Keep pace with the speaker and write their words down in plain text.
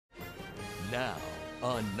Now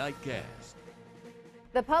on Nightcast.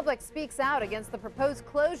 The public speaks out against the proposed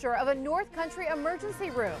closure of a North Country emergency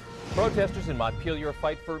room. Protesters in Montpelier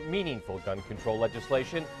fight for meaningful gun control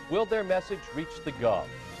legislation. Will their message reach the Gov?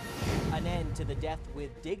 An end to the death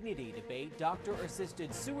with dignity debate.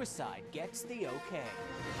 Doctor-assisted suicide gets the okay.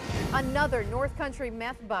 Another North Country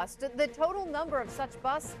meth bust. The total number of such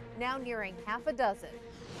busts now nearing half a dozen.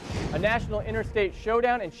 A national interstate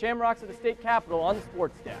showdown in Shamrocks at the state capitol on the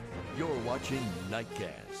sports desk. You're watching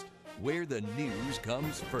Nightcast, where the news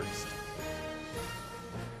comes first.